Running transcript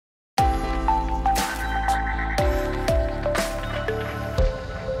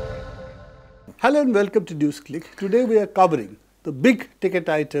Hello and welcome to Newsclick. Today we are covering the big ticket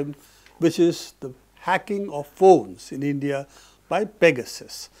item, which is the hacking of phones in India by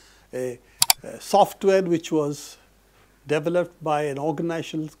Pegasus, a software which was developed by an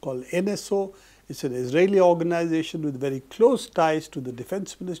organization called NSO. It's an Israeli organization with very close ties to the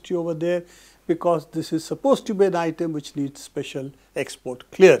defense ministry over there, because this is supposed to be an item which needs special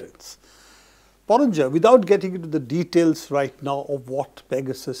export clearance. Paranjoy, without getting into the details right now of what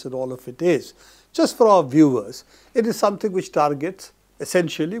Pegasus and all of it is, just for our viewers, it is something which targets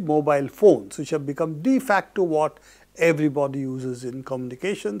essentially mobile phones, which have become de facto what everybody uses in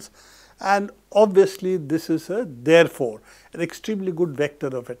communications. And obviously, this is therefore an extremely good vector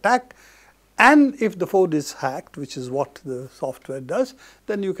of attack. And if the phone is hacked, which is what the software does,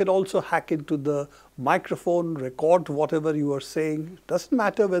 then you can also hack into the microphone, record whatever you are saying. It doesn't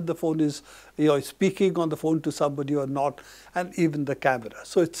matter whether the phone is, speaking on the phone to somebody or not, and even the camera.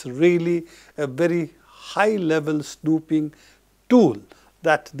 So it's really a very high level snooping tool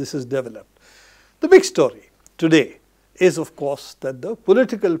that this is developed. The big story today is, of course, that the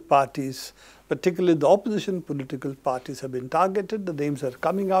political parties, particularly the opposition political parties, have been targeted. The names are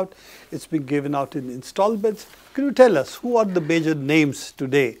coming out. It's been given out in installments. Can you tell us who are the major names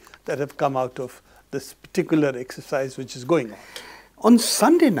today that have come out of this particular exercise which is going on? On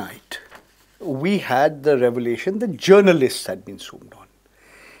Sunday night, we had the revelation that journalists had been zoomed on.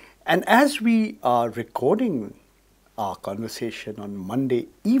 And as we are recording our conversation on Monday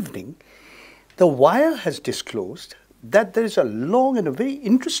evening, The Wire has disclosed that there is a long and a very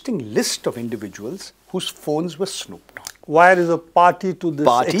interesting list of individuals whose phones were snooped on. Wire is a party to this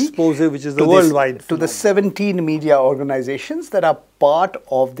expose, which is the worldwide to the 17 media organizations that are part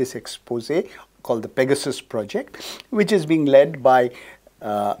of this expose called the Pegasus project, which is being led by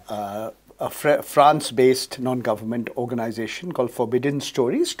a France-based non-government organization called Forbidden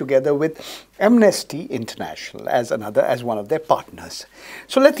Stories, together with Amnesty International as one of their partners.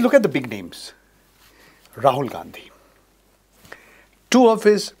 So let's look at the big names. Rahul Gandhi, two of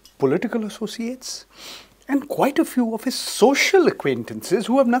his political associates, and quite a few of his social acquaintances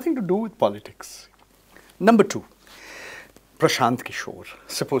who have nothing to do with politics. Number two, Prashant Kishore,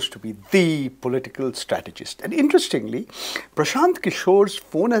 supposed to be the political strategist. And interestingly, Prashant Kishore's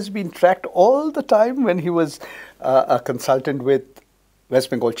phone has been tracked all the time when he was a consultant with West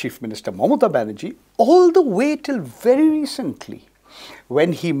Bengal Chief Minister Mamata Banerjee, all the way till very recently,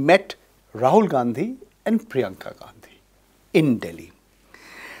 when he met Rahul Gandhi and Priyanka Gandhi in Delhi.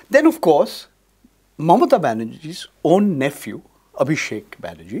 Then, of course, Mamata Banerjee's own nephew, Abhishek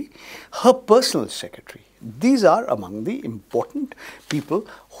Banerjee, her personal secretary. These are among the important people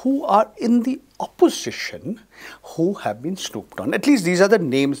who are in the opposition who have been snooped on. At least these are the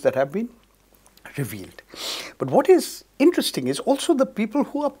names that have been revealed. But what is interesting is also the people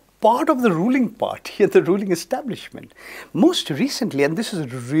who are part of the ruling party and the ruling establishment. Most recently, and this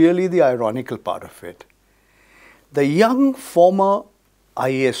is really the ironical part of it, the young former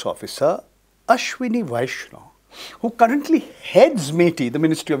IAS officer Ashwini Vaishnaw, who currently heads MeitY, the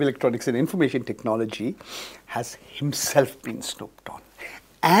Ministry of Electronics and Information Technology, has himself been snooped on.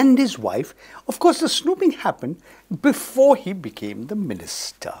 And his wife. Of course, the snooping happened before he became the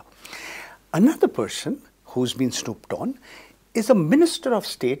minister. Another person who's been snooped on is a Minister of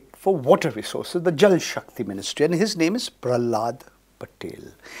State for Water Resources, the Jal Shakti Ministry, and his name is Prahlad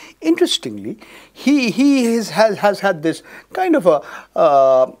Patel. Interestingly, he has had this kind of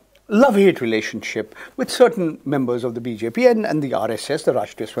a love-hate relationship with certain members of the BJP and the RSS, the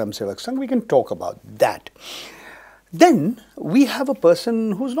Rashtriya Swayamsevak Sangh. We can talk about that. Then we have a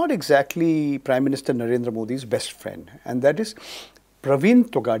person who's not exactly Prime Minister Narendra Modi's best friend, and that is Praveen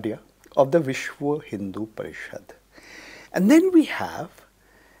Togadia of the Vishwa Hindu Parishad. And then we have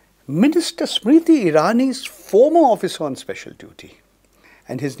Minister Smriti Irani's former officer on special duty,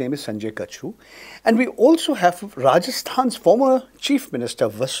 and his name is Sanjay Kachu. And we also have Rajasthan's former Chief Minister,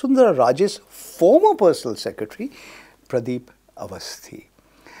 Vasundhara Raje's former personal secretary, Pradeep Awasthi.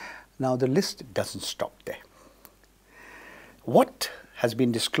 Now, the list doesn't stop there. What has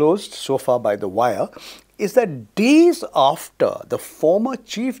been disclosed so far by The Wire is that days after the former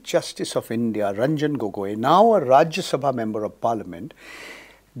Chief Justice of India, Ranjan Gogoi, now a Rajya Sabha Member of Parliament,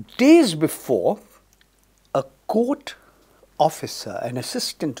 days before, a court officer, an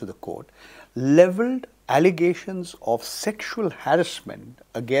assistant to the court, levelled allegations of sexual harassment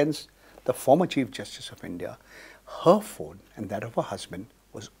against the former Chief Justice of India. Her phone and that of her husband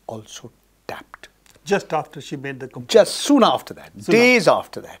was also tapped. Just after she made the complaint? Just soon after that, days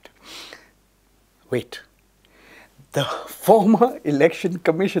after that. Wait. The former election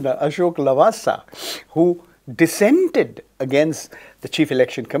commissioner, Ashok Lavasa, who dissented against the Chief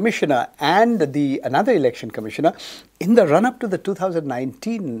Election Commissioner and another election commissioner in the run-up to the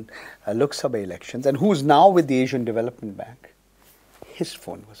 2019 Lok Sabha elections, and who's now with the Asian Development Bank. His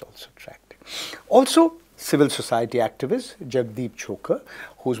phone was also tracked. Also, civil society activist Jagdeep Chokar,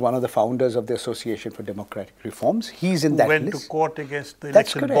 who's one of the founders of the Association for Democratic Reforms, he's in that list. Went to court against the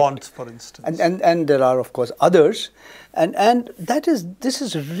election bonds, for instance. And there are, of course, others. And this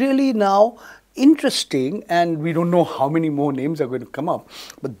is really now interesting, and we don't know how many more names are going to come up,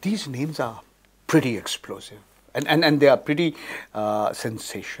 but these names are pretty explosive, and they are pretty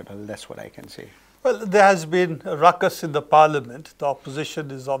sensational, that's what I can say. Well, there has been a ruckus in the parliament. The opposition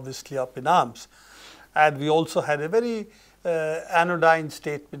is obviously up in arms. And we also had a very anodyne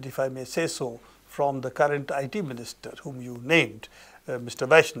statement, if I may say so, from the current IT minister, whom you named, Mr.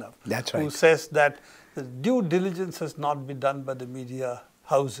 Vaishnav. That's right. Who says that the due diligence has not been done by the media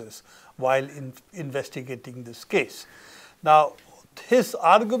houses while investigating this case. Now, his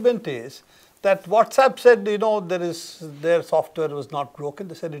argument is that WhatsApp said, you know, their software was not broken.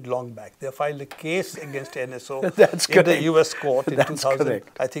 They said it long back. They filed a case against NSO in the US court in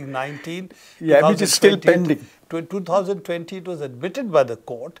 2019. Yeah, which is still pending. 2020, it was admitted by the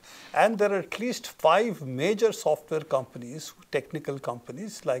court, and there are at least 5 major software companies, technical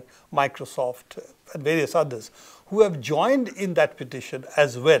companies like Microsoft and various others, who have joined in that petition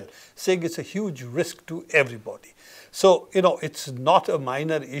as well, saying it's a huge risk to everybody. So, you know, it's not a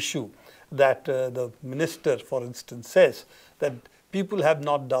minor issue that the minister, for instance, says that people have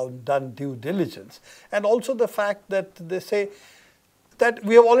not done due diligence. And also the fact that they say that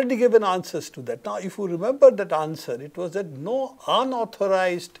we have already given answers to that. Now, if you remember that answer, it was that no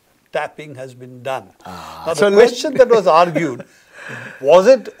unauthorized tapping has been done. Now, the question that was argued, was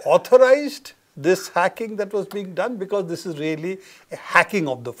it authorized, this hacking that was being done? Because this is really a hacking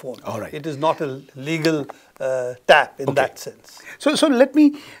of the phone. All right. It is not a legal tap in that sense. So let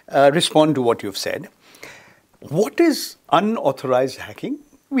me respond to what you've said. What is unauthorized hacking?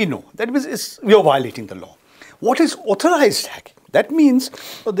 We know that we are violating the law. What is authorized hacking? That means...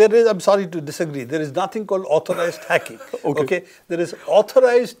 So there is, I'm sorry to disagree, there is nothing called authorized hacking. Okay. There is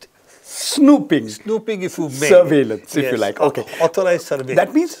authorized snooping. Snooping, if you may. Surveillance, if you like. Okay. Authorized surveillance.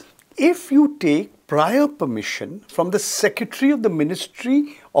 That means if you take prior permission from the Secretary of the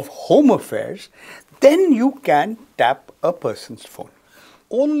Ministry of Home Affairs, then you can tap a person's phone.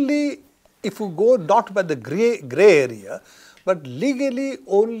 Only if you go not by the gray area, but legally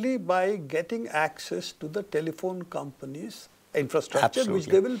only by getting access to the telephone company's infrastructure, which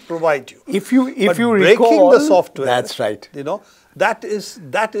they will provide you. If you recall, breaking the software, that's right. You know, that is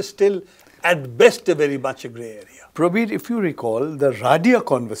still at best a very much a gray area. Prabir, if you recall the radio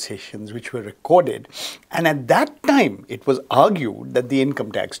conversations which were recorded, and at that time it was argued that the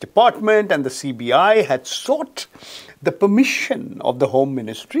Income Tax Department and the CBI had sought the permission of the Home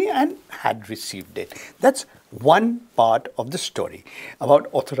Ministry and had received it. That's one part of the story about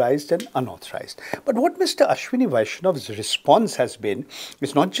authorized and unauthorized. But what Mr. Ashwini Vaishnav's response has been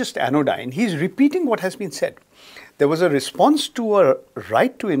is not just anodyne, he's repeating what has been said. There was a response to a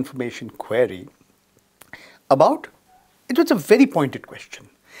right to information query about, it was a very pointed question.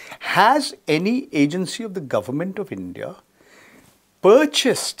 Has any agency of the government of India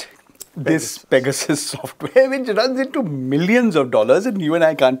purchased this Pegasus software, which runs into millions of dollars, and you and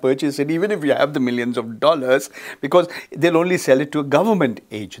I can't purchase it even if we have the millions of dollars, because they'll only sell it to a government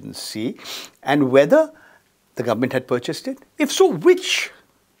agency, and whether the government had purchased it? If so, which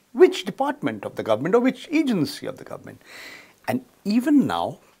department of the government or which agency of the government? And even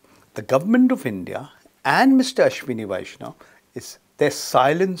now, the government of India and Mr. Ashwini Vaishnav, their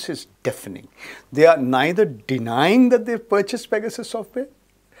silence is deafening. They are neither denying that they've purchased Pegasus software,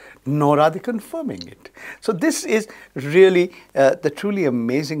 nor are they confirming it. So this is really the truly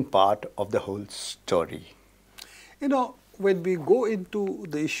amazing part of the whole story. You know, when we go into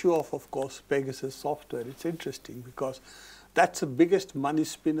the issue of course, Pegasus software, it's interesting because that's the biggest money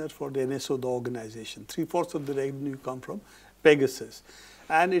spinner for the NSO, the organization. 3/4 of the revenue come from Pegasus.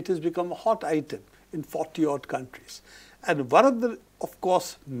 And it has become a hot item in 40-odd countries. And one of the, of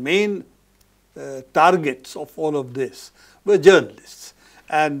course, main targets of all of this were journalists.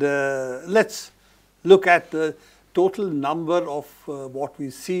 And let's look at the total number of what we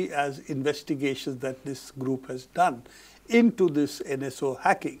see as investigations that this group has done into this NSO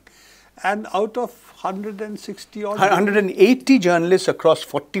hacking. And out of 160 odd 180 journalists across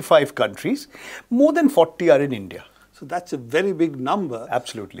 45 countries, more than 40 are in India. So that's a very big number.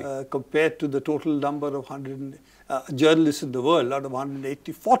 Absolutely. Compared to the total number of journalists in the world. Out of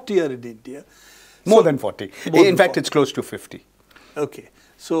 180, 40 are in India. More than 40. In fact, it's close to 50. Okay.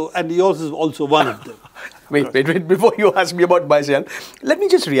 So, and yours is also one of them. Wait, before you ask me about myself, let me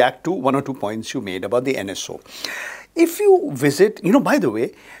just react to one or two points you made about the NSO. If you visit, by the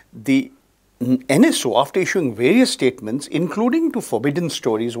way, the NSO, after issuing various statements, including to Forbidden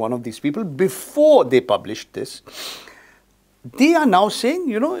Stories, one of these people, before they published this, they are now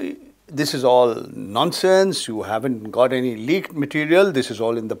saying, this is all nonsense, you haven't got any leaked material, this is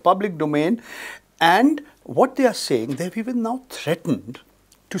all in the public domain. And what they are saying, they've even now threatened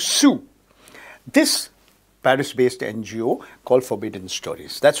to sue this Paris-based NGO called Forbidden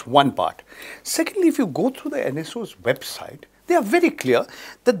Stories. That's one part. Secondly, if you go through the NSO's website, they are very clear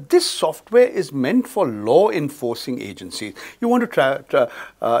that this software is meant for law enforcing agencies. You want to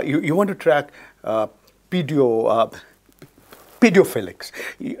track pedophilics,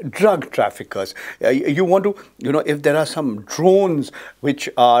 drug traffickers. You want to, if there are some drones which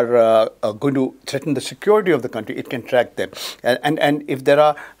are going to threaten the security of the country, it can track them. And if there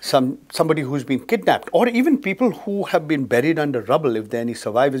are somebody who's been kidnapped, or even people who have been buried under rubble, if there are any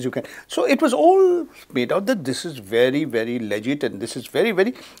survivors, you can. So it was all made out that this is very, very legit, and this is very,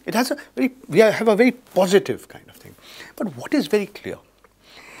 very, we have a very positive kind of thing. But what is very clear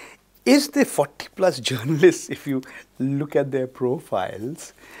is the 40+ journalists, if you look at their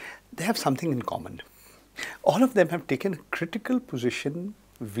profiles, they have something in common. All of them have taken a critical position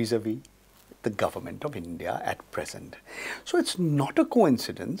vis-a-vis the government of India at present. So it's not a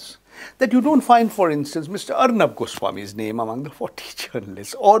coincidence that you don't find, for instance, Mr. Arnab Goswami's name among the 40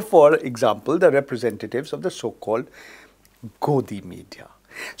 journalists, or for example, the representatives of the so-called Godi media.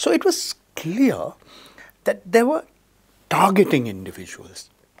 So it was clear that they were targeting individuals.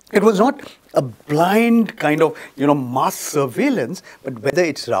 It was not a blind kind of, mass surveillance, but whether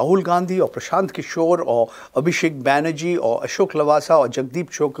it's Rahul Gandhi or Prashant Kishore or Abhishek Banerjee or Ashok Lavasa or Jagdeep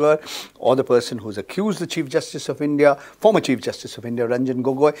Chokar, or the person who's accused the Chief Justice of India, former Chief Justice of India, Ranjan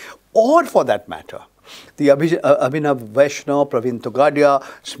Gogoi, or for that matter, the Abhinav Vaishnav, Praveen Togadia,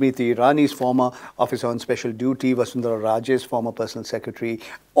 Smriti Irani's former officer on special duty, Vasundhara Raje's former personal secretary,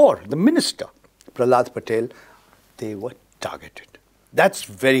 or the minister, Prahlad Patel, they were targeted. That's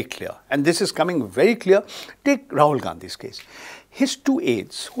very clear. And this is coming very clear. Take Rahul Gandhi's case. His two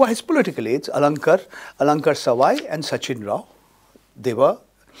aides, who are his political aides, Alankar Sawai and Sachin Rao, they were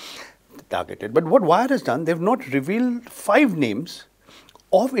targeted. But what Wire has done, they've not revealed 5 names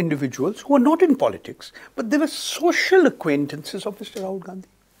of individuals who are not in politics, but they were social acquaintances of Mr. Rahul Gandhi.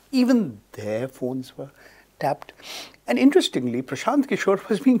 Even their phones were tapped. And interestingly, Prashant Kishore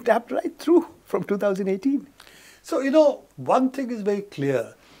was being tapped right through from 2018. So, one thing is very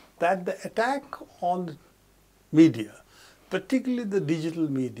clear, that the attack on media, particularly the digital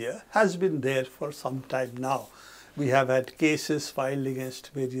media, has been there for some time now. We have had cases filed against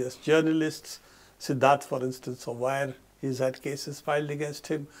various journalists. Siddharth, for instance, of Wire, he's had cases filed against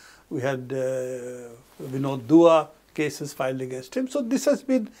him. We had Vinod Dua, cases filed against him. So this has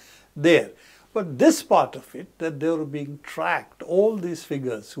been there. But this part of it, that they were being tracked, all these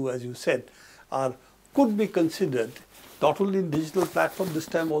figures who, as you said, could be considered, not only in digital platform, this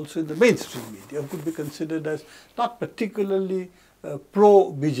time also in the mainstream media, could be considered as not particularly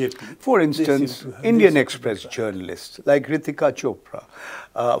pro-BJP. For instance, Indian Express journalists like Ritika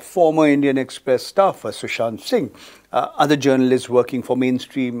Chopra, former Indian Express staffer Sushant Singh, other journalists working for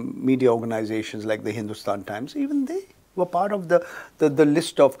mainstream media organizations like the Hindustan Times, even they were part of the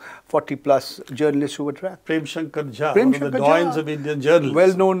list of 40+ journalists who were tracked. Prem Shankar Jha, one of the doyens of Indian journalism.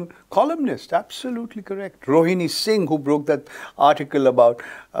 Well-known columnist, absolutely correct. Rohini Singh, who broke that article about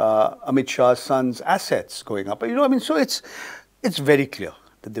Amit Shah's son's assets going up. So it's very clear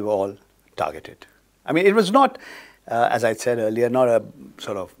that they were all targeted. It was not, as I said earlier, not a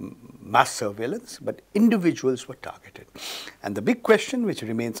sort of mass surveillance, but individuals were targeted. And the big question which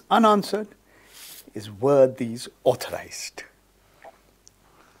remains unanswered is, were these authorized?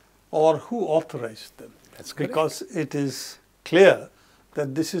 Or who authorized them? That's correct. Because it is clear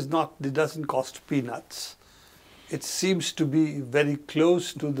that this is not, it doesn't cost peanuts. It seems to be very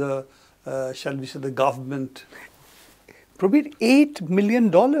close to the, shall we say, the government. Probably $8 million.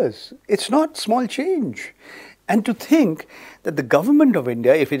 It's not small change. And to think that the government of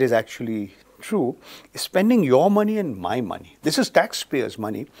India, if it is actually true, is spending your money and my money, this is taxpayers'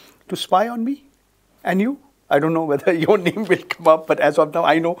 money, to spy on me and you. I don't know whether your name will come up, but as of now,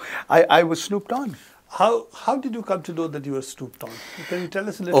 I know I was snooped on. How did you come to know that you were snooped on? Can you tell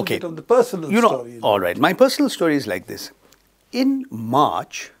us a little bit of the personal story? All right. My personal story is like this. In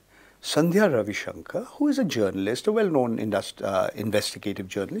March, Sandhya Ravishankar, who is a journalist, a well-known investigative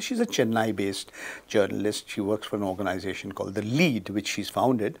journalist, she's a Chennai-based journalist. She works for an organization called The Lead, which she's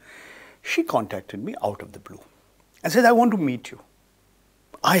founded. She contacted me out of the blue and said, I want to meet you.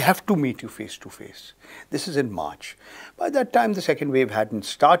 I have to meet you face to face. This is in March. By that time, the second wave hadn't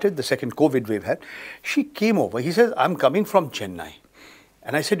started, the second COVID wave had. She came over. He says, I'm coming from Chennai.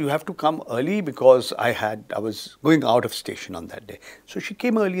 And I said, you have to come early because I was going out of station on that day. So she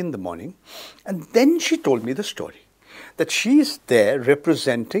came early in the morning. And then she told me the story, that she's there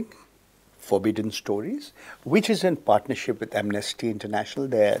representing Forbidden Stories, which is in partnership with Amnesty International,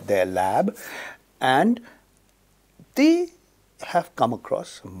 their lab. And they have come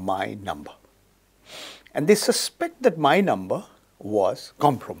across my number. And they suspect that my number was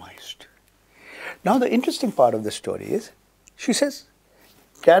compromised. Now, the interesting part of the story is, she says,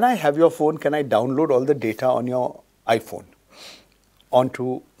 can I have your phone? Can I download all the data on your iPhone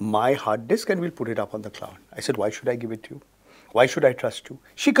onto my hard disk and we'll put it up on the cloud? I said, why should I give it to you? Why should I trust you?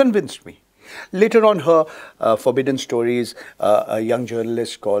 She convinced me. Later on, her Forbidden Stories, a young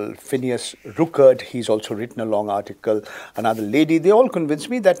journalist called Phineas Ruckert, he's also written a long article, another lady, they all convinced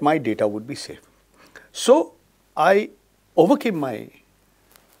me that my data would be safe. So I overcame my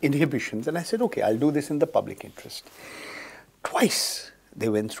inhibitions and I said, okay, I'll do this in the public interest. Twice they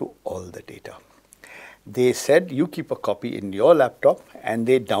went through all the data. They said, you keep a copy in your laptop, and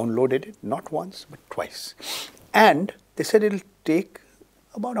they downloaded it, not once, but twice. And they said it'll take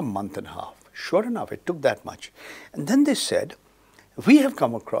about a month and a half. Sure enough, it took that much. And then they said, we have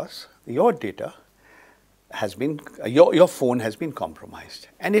come across your data has been, your phone has been compromised.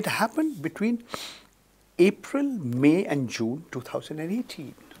 And it happened between April, May and June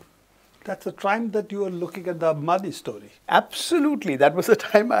 2018. That's the time that you were looking at the money story. Absolutely. That was the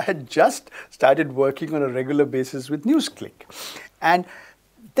time I had just started working on a regular basis with Newsclick. And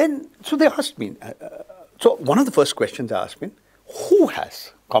then, so they asked me, so one of the first questions I asked me, who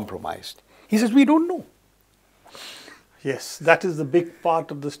has compromised? He says, we don't know. Yes, that is the big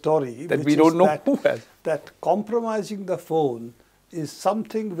part of the story. That we don't know who has. That compromising the phone is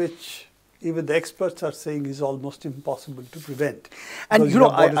something which even the experts are saying is almost impossible to prevent. And because you know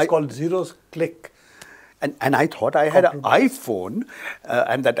what is called zero click. And I thought I had an iPhone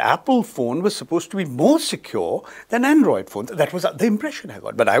and that Apple phone was supposed to be more secure than Android phone. That was the impression I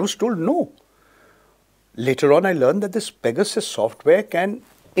got. But I was told no. Later on, I learned that this Pegasus software can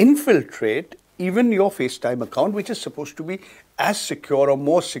infiltrate even your FaceTime account, which is supposed to be as secure or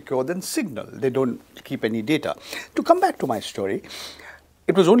more secure than Signal. They don't keep any data. To come back to my story,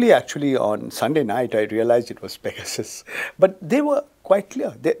 it was only actually on Sunday night I realized it was Pegasus. But they were quite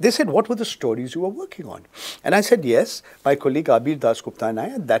clear. They said, what were the stories you were working on? And I said, yes, my colleague Abir Das Gupta and I,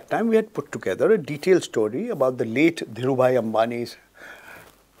 at that time, we had put together a detailed story about the late Dhirubhai Ambani's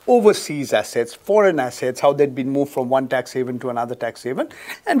overseas assets, foreign assets, how they'd been moved from one tax haven to another tax haven.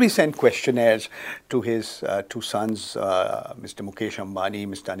 And we sent questionnaires to his two sons, Mr. Mukesh Ambani,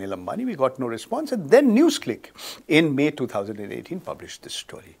 Mr. Anil Ambani. We got no response. And then Newsclick in May 2018 published this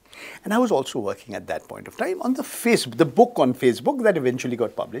story. And I was also working at that point of time on the book on Facebook that eventually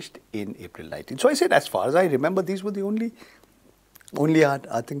got published in April 19. So I said, as far as I remember, these were the only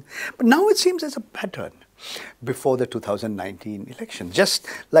thing. But now it seems there's a pattern before the 2019 election, just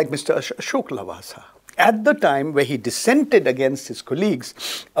like Mr. Ashok Lavasa. At the time where he dissented against his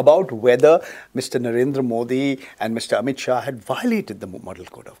colleagues about whether Mr. Narendra Modi and Mr. Amit Shah had violated the Model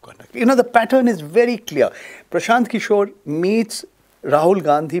Code of Conduct. You know, the pattern is very clear. Prashant Kishore meets Rahul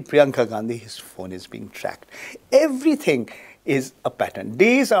Gandhi, Priyanka Gandhi, his phone is being tracked. Everything is a pattern.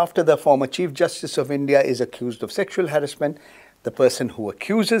 Days after the former Chief Justice of India is accused of sexual harassment, the person who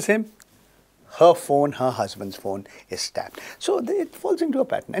accuses him, her phone, her husband's phone is tapped. So it falls into a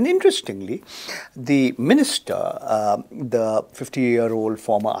pattern. And interestingly, the minister, the 50-year-old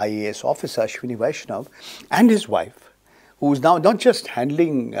former IAS officer, Ashwini Vaishnav, and his wife, who is now not just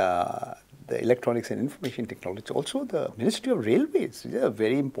handling the electronics and information technology, also the Ministry of Railways, a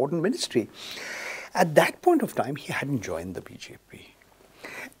very important ministry. At that point of time, he hadn't joined the BJP.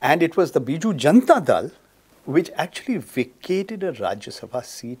 And it was the Biju Janata Dal which actually vacated a Rajya Sabha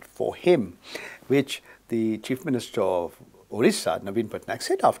seat for him, which the Chief Minister of Orissa, Naveen Patnaik,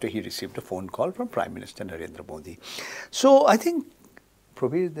 said after he received a phone call from Prime Minister Narendra Modi. So I think,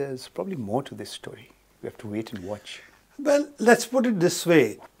 Prabir, there's probably more to this story. We have to wait and watch. Well, let's put it this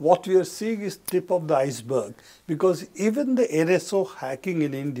way. What we are seeing is tip of the iceberg, because even the NSO hacking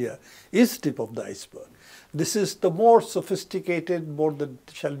in India is tip of the iceberg. This is the more sophisticated, more the,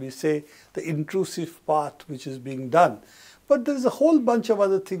 shall we say, the intrusive part which is being done. But there is a whole bunch of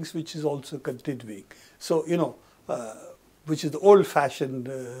other things which is also continuing. So, you know, which is the old-fashioned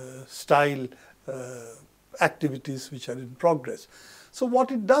style activities which are in progress. So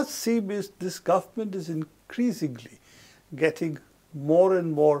what it does seem is this government is increasingly getting more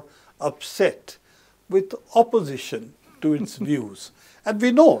and more upset with opposition to its views. And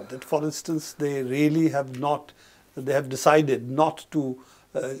we know that, for instance, they really have not, they have decided not to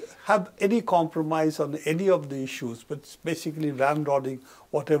have any compromise on any of the issues, but it's basically ramrodding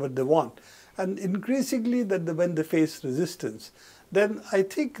whatever they want. And increasingly, that when they face resistance, then I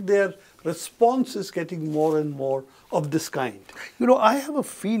think their response is getting more and more of this kind. You know, I have a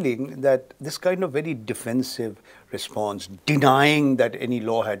feeling that this kind of very defensive response, denying that any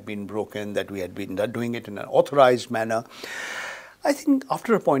law had been broken, that we had been doing it in an authorized manner, I think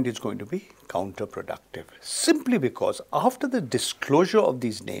after a point it's going to be counterproductive. Simply because after the disclosure of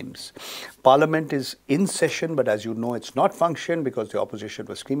these names, Parliament is in session, but as you know, it's not functioned because the opposition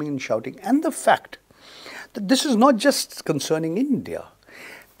was screaming and shouting. And the fact that this is not just concerning India.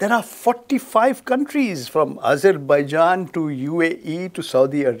 There are 45 countries from Azerbaijan to UAE to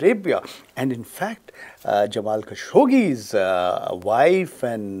Saudi Arabia. And in fact, Jamal Khashoggi's wife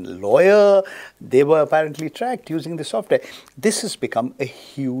and lawyer, they were apparently tracked using the software. This has become a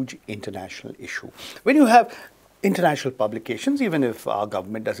huge international issue. When you have international publications, even if our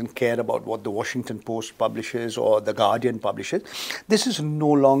government doesn't care about what the Washington Post publishes or the Guardian publishes, this is no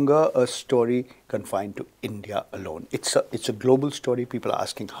longer a story confined to India alone. It's a global story. People are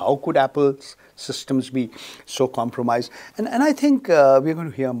asking, how could Apple's systems be so compromised? And I think we're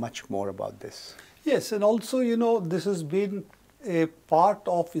going to hear much more about this. Yes, and also, you know, this has been a part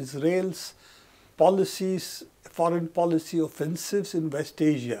of Israel's policies, foreign policy offensives in West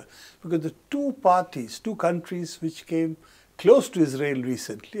Asia, because the two countries which came close to Israel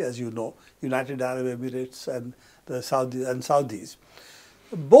recently, as you know, United Arab Emirates and the Saudis,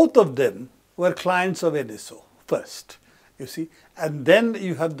 both of them were clients of NSO first, you see, and then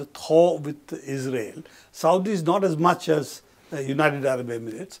you have the thaw with Israel. Saudis not as much as United Arab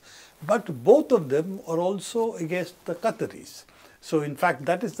Emirates, but both of them are also against the Qataris. So, in fact,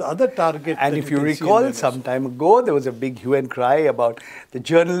 that is the other target. And if you recall, some time ago, there was a big hue and cry about the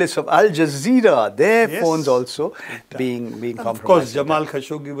journalists of Al Jazeera, their phones also being compromised. Of course, Jamal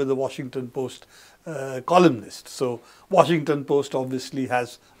Khashoggi was the Washington Post columnist. So, Washington Post obviously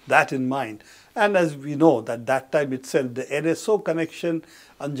has that in mind. And as we know, that time itself, the NSO connection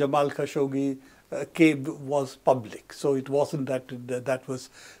on Jamal Khashoggi was public. So it wasn't that was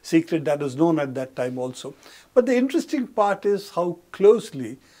secret, that was known at that time also. But the interesting part is how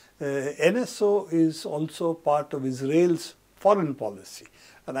closely NSO is also part of Israel's foreign policy.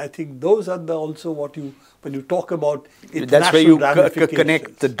 And I think those are also what when you talk about international that's where you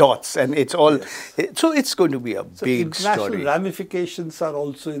connect the dots, and it's all, so it's going to be a big story. International ramifications are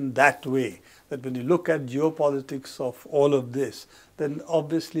also in that way, that when you look at geopolitics of all of this, then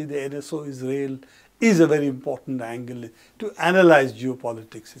obviously the NSO Israel is a very important angle to analyze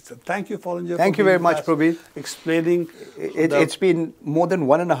geopolitics itself. Thank you, Paranjoy. Thank you very much, Prabir. Explaining. It's been more than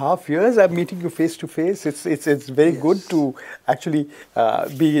 1.5 years I'm meeting you face to face. It's very good to actually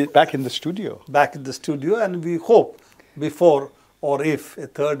be back in the studio. Back in the studio, and we hope before or if a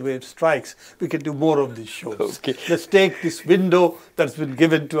third wave strikes, we can do more of these shows. Okay. Let's take this window that's been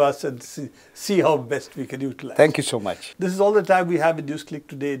given to us and see how best we can utilize. Thank you so much. This is all the time we have in Newsclick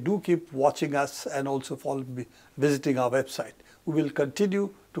today. Do keep watching us and also visiting our website. We will continue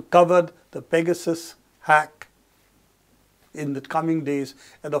to cover the Pegasus hack in the coming days.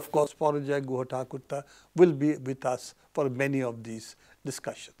 And of course, Paranjoy Guha Thakurta will be with us for many of these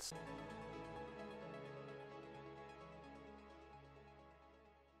discussions.